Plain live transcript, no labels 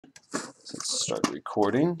start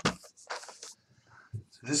recording. So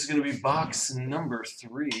this is going to be box number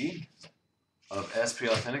 3 of SP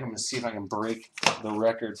Authentic. I'm going to see if I can break the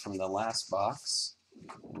record from the last box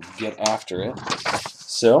and get after it.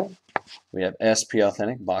 So we have SP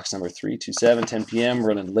Authentic, box number 327, 10 p.m.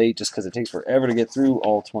 Running late just because it takes forever to get through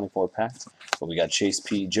all 24 packs. But we got Chase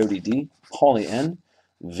P, Jody D, Paulie N,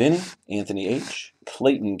 Vinny, Anthony H,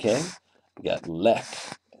 Clayton K. We got Lek,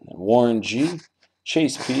 and then Warren G,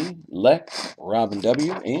 Chase P, Lek, Robin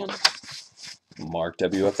W, and Mark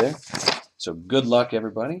W up there. So good luck,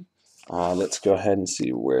 everybody. Let's go ahead and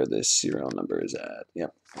see where this serial number is at.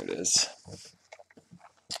 Yep, here it is.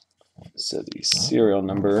 So the serial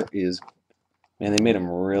number is, man, they made them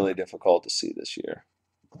really difficult to see this year.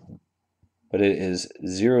 But it is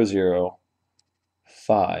 0050.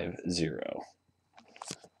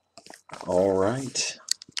 All right.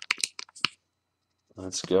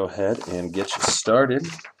 Let's go ahead and get you started.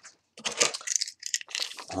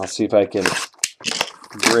 I'll see if I can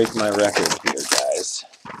break my record here, guys.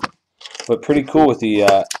 But pretty cool with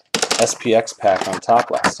the SPX pack on top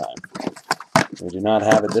last time. We do not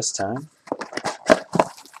have it this time.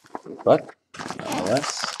 But,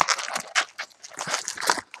 nonetheless.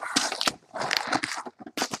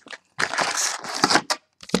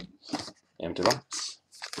 Empty box.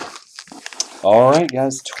 All right,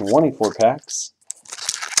 guys, 24 packs.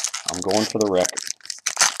 I'm going for the record.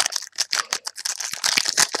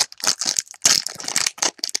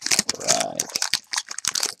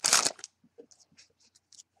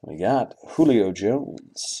 We got Julio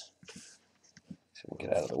Jones. So we'll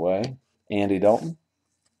get out of the way. Andy Dalton.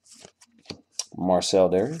 Marcel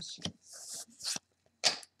Darius.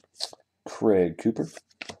 Craig Cooper.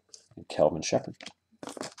 And Kelvin Shepard.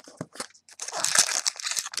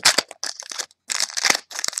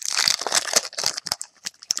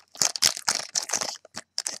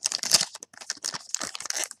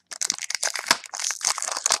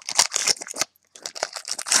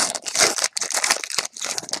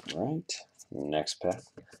 Right, next pack.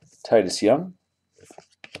 Titus Young,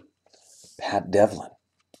 Pat Devlin,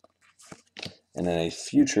 and then a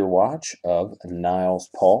future watch of Niles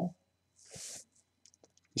Paul.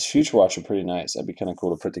 These future watch are pretty nice. That'd be kind of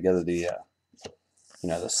cool to put together the,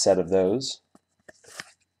 the set of those.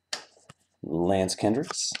 Lance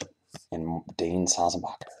Kendricks and Dane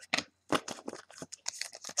Sassenbacher.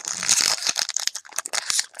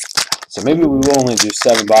 So maybe we will only do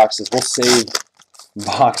 7 boxes. We'll save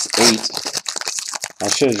box 8. I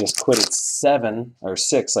should have just quit at 7 or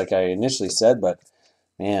 6 like I initially said, but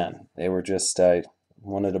man, they were just, I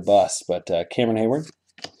wanted a bust. But Cameron Hayward,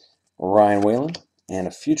 Ryan Whalen, and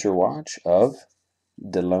a future watch of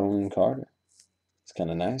Delone Carter. It's kind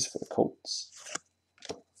of nice for the Colts.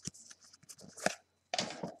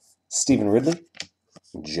 Stephen Ridley,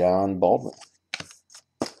 John Baldwin.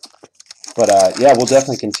 But yeah, we'll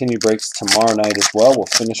definitely continue breaks tomorrow night as well. We'll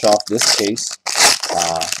finish off this case.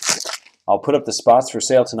 I'll put up the spots for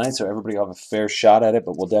sale tonight so everybody will have a fair shot at it,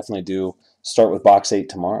 but we'll definitely start with box 8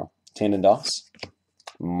 tomorrow. Tandon Doss,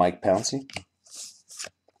 Mike Pouncey,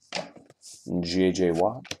 J.J.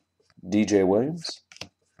 Watt, D.J. Williams,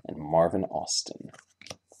 and Marvin Austin.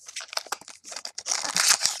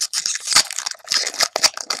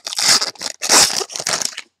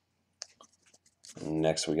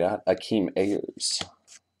 Next we got Akeem Ayers,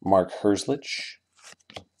 Mark Herzlich,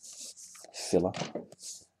 Phillip,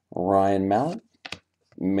 Ryan Mallett,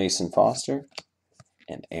 Mason Foster,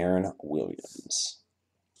 and Aaron Williams.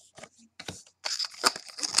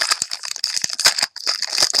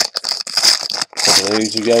 So for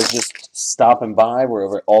those of you guys just stopping by, we're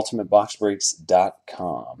over at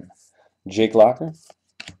UltimateBoxBreaks.com. Jake Locker,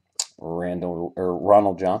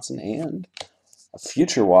 Ronald Johnson, and a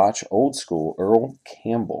future watch, old school, Earl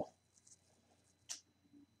Campbell.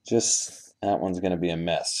 That one's going to be a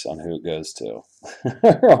mess on who it goes to.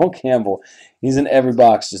 Earl Campbell, he's in every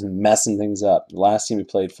box just messing things up. The last team he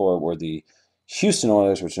played for were the Houston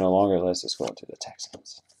Oilers, which no longer lets us go into the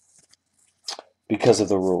Texans because of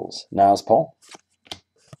the rules. Niles Paul,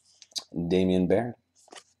 Damian Barrett,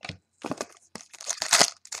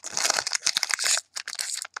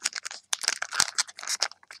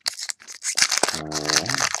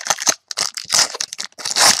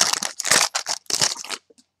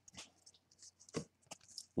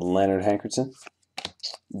 Leonard Hankerson,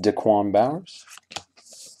 Daquan Bowers,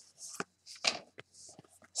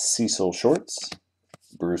 Cecil Shorts,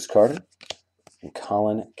 Bruce Carter, and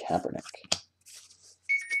Colin Kaepernick.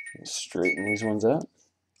 Straighten these ones up.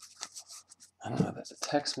 I don't know if that's a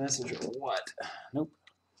text message or what. Nope.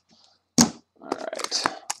 All right.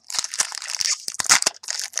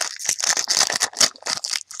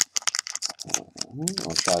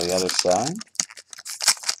 We'll try the other side.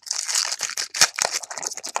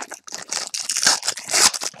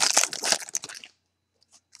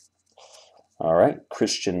 All right,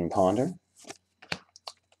 Christian Ponder,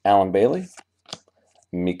 Alan Bailey,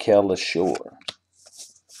 Mikael Lashore,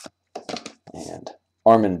 and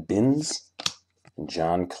Armin Binns, and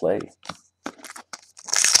John Clay.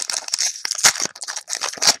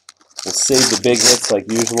 We'll save the big hits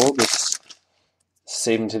like usual. Just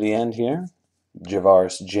save them to the end here.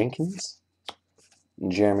 Javaris Jenkins,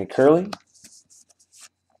 Jeremy Curley,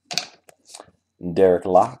 Derek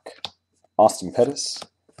Locke, Austin Pettis,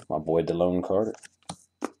 my boy Delone Carter.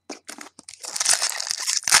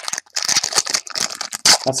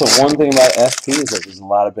 That's the one thing about SP is that there's a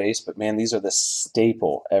lot of base, but man, these are the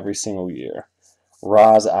staple every single year.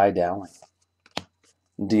 Roz I. Dowling,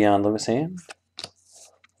 Deion Lewis-Hand,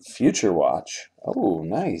 Future Watch. Oh,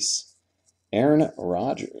 nice. Aaron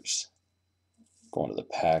Rodgers, going to the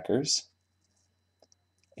Packers.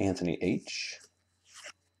 Anthony H.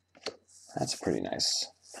 That's a pretty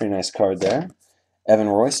nice card there. Evan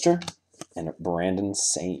Royster and Brandon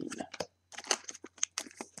Sane.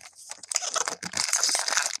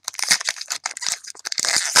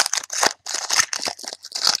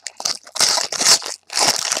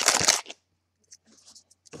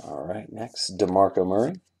 All right, next, DeMarco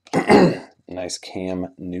Murray. Nice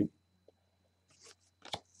Cam Newton.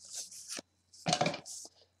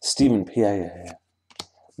 Stephen Pierre,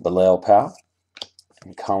 Bilal Powell,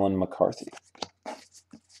 and Colin McCarthy.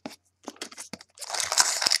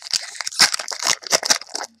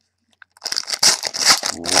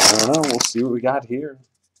 I don't know. We'll see what we got here.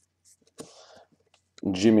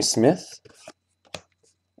 Jimmy Smith,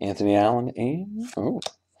 Anthony Allen, and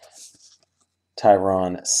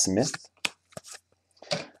Tyron Smith.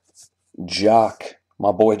 Jock,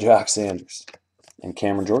 my boy Jock Sanders, and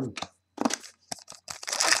Cameron Jordan.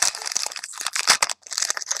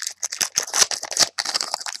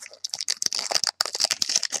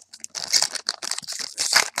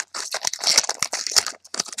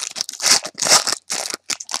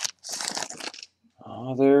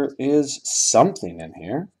 There is something in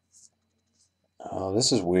here. Oh,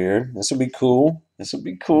 this is weird. This would be cool. This would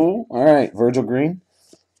be cool. All right, Virgil Green,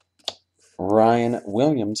 Ryan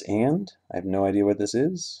Williams, and I have no idea what this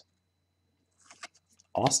is.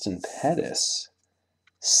 Austin Pettis,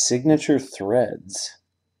 Signature Threads,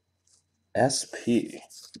 SP.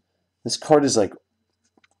 This card is like,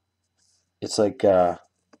 it's like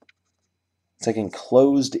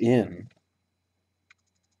enclosed in.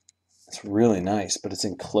 It's really nice, but it's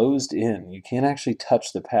enclosed in. You can't actually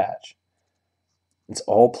touch the patch. It's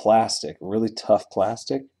all plastic, really tough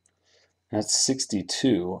plastic. That's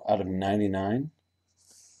 62 out of 99.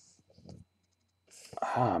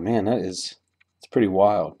 Ah, man, it's pretty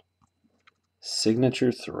wild.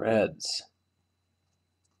 Signature Threads.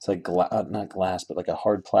 It's like not glass, but like a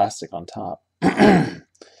hard plastic on top.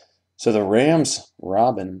 So the Rams,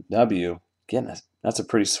 Robin W. Again, that's a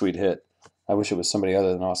pretty sweet hit. I wish it was somebody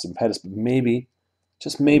other than Austin Pettis, but maybe,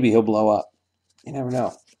 just maybe, he'll blow up. You never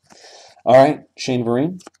know. All right, Shane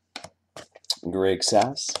Vereen, Greg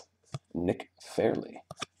Sass, Nick Fairley.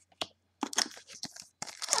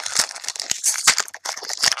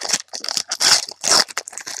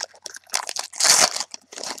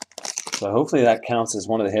 So hopefully that counts as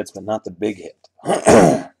one of the hits, but not the big hit.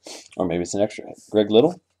 Or maybe it's an extra hit. Greg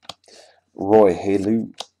Little, Roy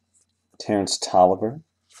Halou, Terrence Tolliver,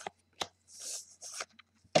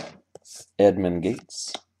 Edmund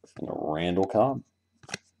Gates, and Randall Cobb.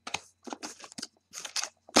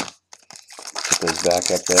 Put those back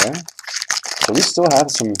up there. So we still have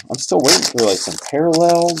some, I'm still waiting for like some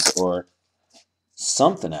parallels or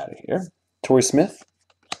something out of here. Torrey Smith,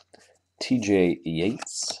 TJ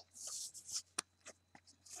Yates,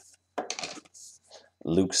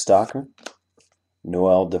 Luke Stocker,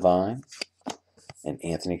 Noel Devine, and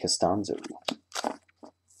Anthony Costanzo.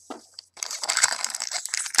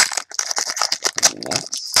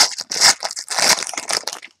 Next,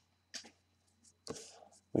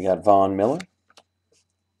 we got Von Miller,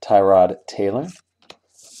 Tyrod Taylor,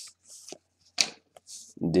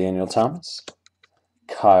 Daniel Thomas,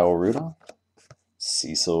 Kyle Rudolph,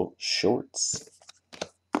 Cecil Shorts.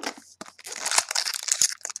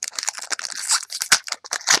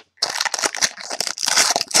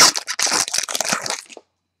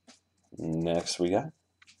 Next we got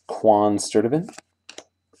Quan Sturdivant,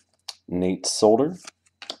 Nate Solder,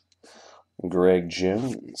 Greg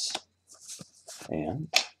Jones,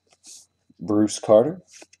 and Bruce Carter,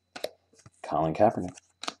 Colin Kaepernick.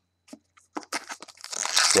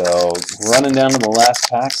 So running down to the last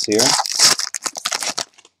packs here.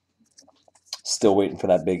 Still waiting for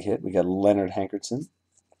that big hit. We got Leonard Hankerson,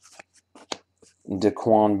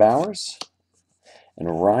 Daquan Bowers,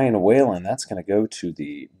 and Ryan Whalen. That's going to go to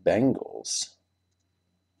the Bengals.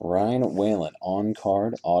 Ryan Whalen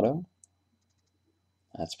on-card auto.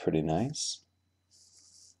 That's pretty nice.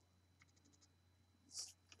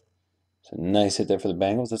 So nice hit there for the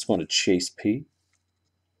Bengals. That's going to Chase P.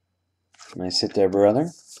 Nice hit there, brother.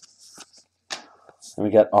 And we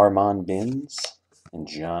got Armand Binns and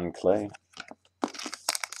John Clay.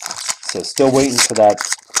 So still waiting for that,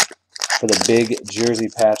 for the big jersey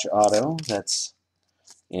patch auto that's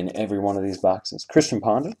in every one of these boxes. Christian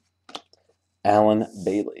Ponder, Alan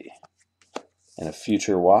Bailey, and a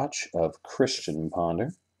future watch of Christian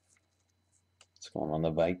Ponder. What's going on the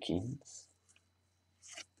Vikings?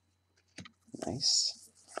 Nice.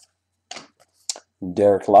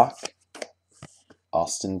 Derek Locke,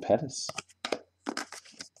 Austin Pettis.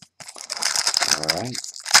 All right.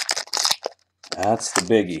 That's the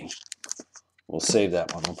biggie. We'll save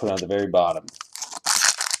that one. We'll put it at the very bottom.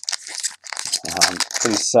 I'm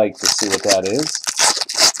pretty psyched to see what that is.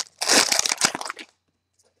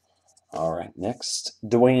 All right, next,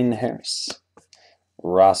 Dwayne Harris,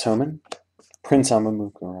 Ross Homan, Prince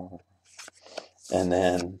Amamuka, and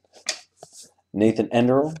then Nathan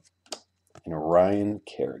Enderle and Ryan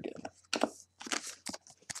Kerrigan.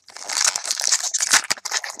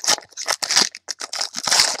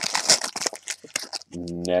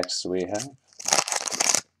 Next we have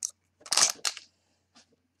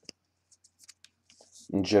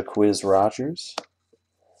Jaquiz Rogers,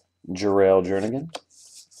 Jarrell Jernigan,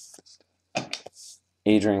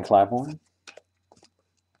 Adrian Claiborne,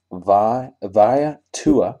 Via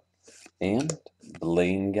Tua, and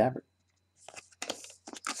Blaine Gabbert.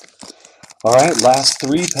 All right, last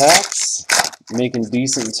 3 packs, making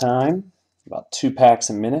decent time, about 2 packs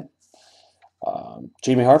a minute.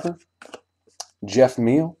 Jamie Harper, Jeff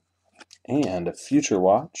Meal, and a future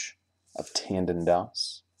watch of Tandon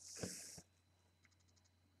Doss.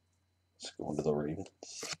 Let's go into the Ravens.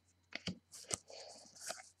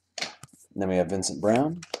 And then we have Vincent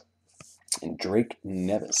Brown and Drake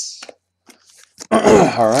Nevis.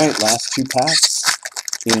 All right, last 2 packs.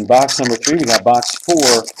 In box number 3, we got box 4,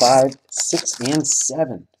 5, 6, and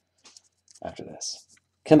 7 after this.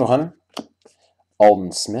 Kendall Hunter,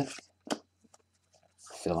 Alden Smith,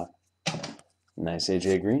 filler. Nice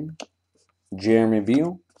AJ Green, Jeremy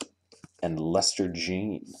Beal, and Lester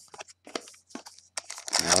Jean.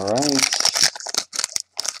 All right.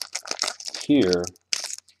 Here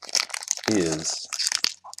is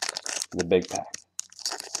the big pack.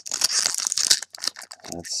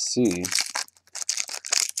 Let's see.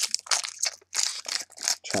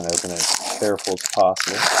 Trying to open it as careful as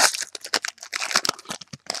possible.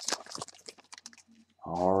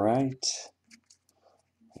 All right.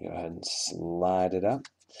 Go ahead and slide it up.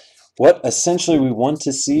 What essentially we want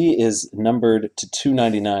to see is numbered to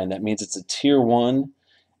 299. That means it's a tier 1,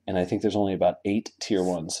 and I think there's only about 8 tier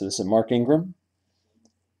 1s. So this is Mark Ingram.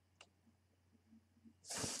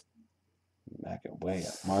 Back it way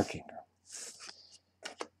up. Mark Ingram.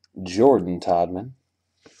 Jordan Todman.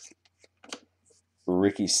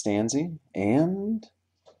 Ricky Stanzi. And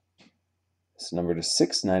it's numbered to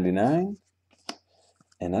 699.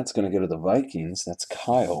 And that's going to go to the Vikings. That's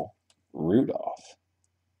Kyle Rudolph.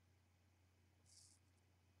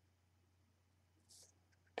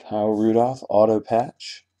 Kyle Rudolph auto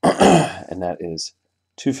patch. And that is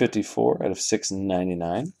 254 out of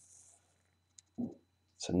 699.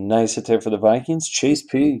 So nice hit there for the Vikings. Chase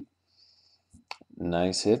P.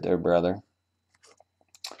 Nice hit there, brother.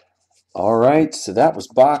 All right, so that was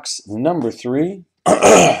box number 3.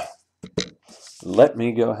 Let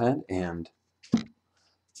me go ahead and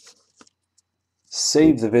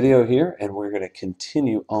save the video here, and we're going to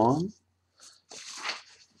continue on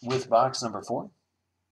with box number 4.